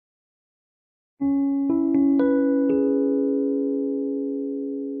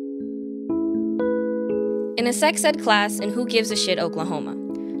In a sex ed class in Who Gives a Shit, Oklahoma.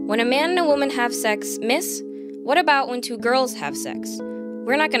 When a man and a woman have sex, miss, what about when two girls have sex?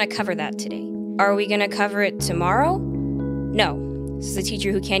 We're not going to cover that today. Are we going to cover it tomorrow? No. This is a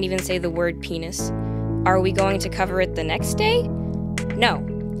teacher who can't even say the word penis. Are we going to cover it the next day? No.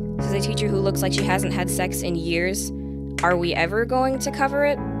 This is a teacher who looks like she hasn't had sex in years. Are we ever going to cover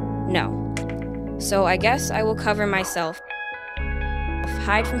it? No. So I guess I will cover myself.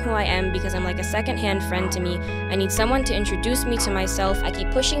 Hide from who I am because I'm like a second-hand friend to me. I need someone to introduce me to myself. I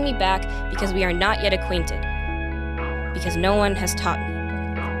keep pushing me back because we are not yet acquainted. Because no one has taught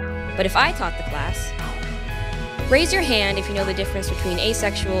me. But if I taught the class, raise your hand if you know the difference between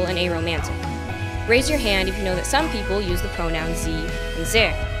asexual and aromantic. Raise your hand if you know that some people use the pronouns sie and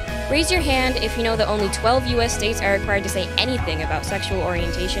sehr. Raise your hand if you know that only 12 US states are required to say anything about sexual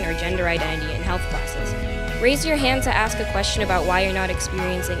orientation or gender identity in health classes. Raise your hand to ask a question about why you're not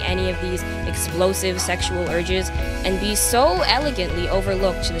experiencing any of these explosive sexual urges and be so elegantly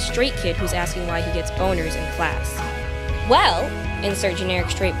overlooked to the straight kid who's asking why he gets boners in class. Well, insert generic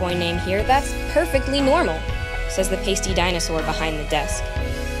straight boy name here, that's perfectly normal, says the pasty dinosaur behind the desk.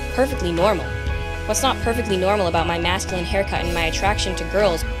 Perfectly normal. What's not perfectly normal about my masculine haircut and my attraction to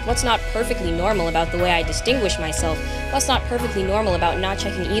girls? What's not perfectly normal about the way I distinguish myself? What's not perfectly normal about not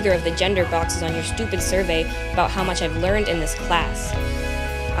checking either of the gender boxes on your stupid survey about how much I've learned in this class?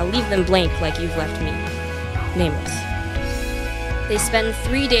 I'll leave them blank like you've left me. Nameless. They spend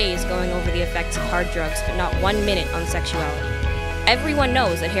 3 days going over the effects of hard drugs, but not 1 minute on sexuality. Everyone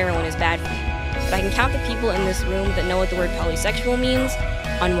knows that heroin is bad for you, but I can count the people in this room that know what the word polysexual means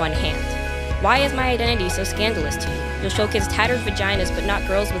on one hand. Why is my identity so scandalous to you? You'll show kids tattered vaginas but not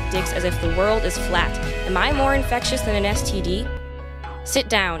girls with dicks as if the world is flat. Am I more infectious than an STD? Sit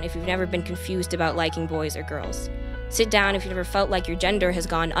down if you've never been confused about liking boys or girls. Sit down if you've never felt like your gender has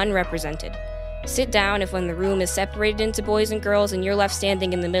gone unrepresented. Sit down if when the room is separated into boys and girls and you're left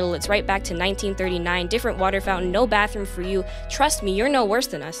standing in the middle, it's right back to 1939, different water fountain, no bathroom for you. Trust me, you're no worse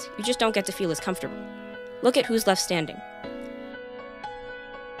than us. You just don't get to feel as comfortable. Look at who's left standing.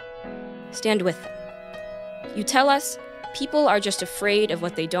 Stand with them. You tell us, people are just afraid of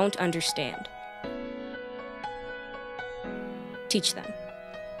what they don't understand. Teach them.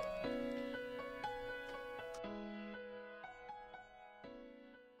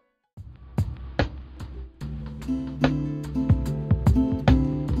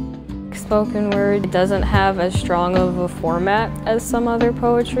 Spoken word doesn't have as strong of a format as some other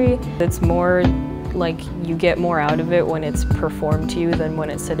poetry. It's more like you get more out of it when it's performed to you than when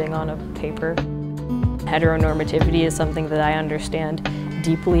it's sitting on a paper. Heteronormativity is something that I understand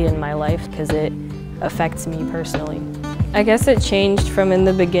deeply in my life because it affects me personally. I guess it changed from in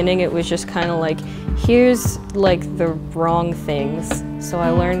the beginning, it was just kind of like, here's like the wrong things. So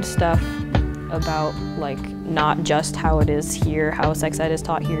I learned stuff about like not just how it is here, how sex ed is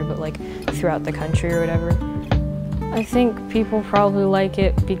taught here, but like throughout the country or whatever. I think people probably like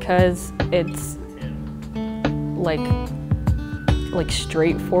it because it's like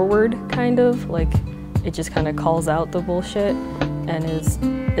straightforward, kind of. Like, it just kind of calls out the bullshit and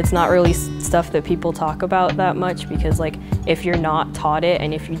it's not really stuff that people talk about that much because like if you're not taught it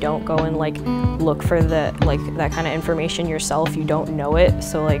and if you don't go and like look for that kind of information yourself, you don't know it.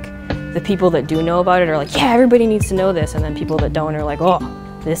 So like the people that do know about it are like, yeah, everybody needs to know this, and then people that don't are like, oh,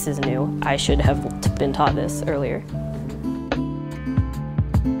 this is new. I should have been taught this earlier.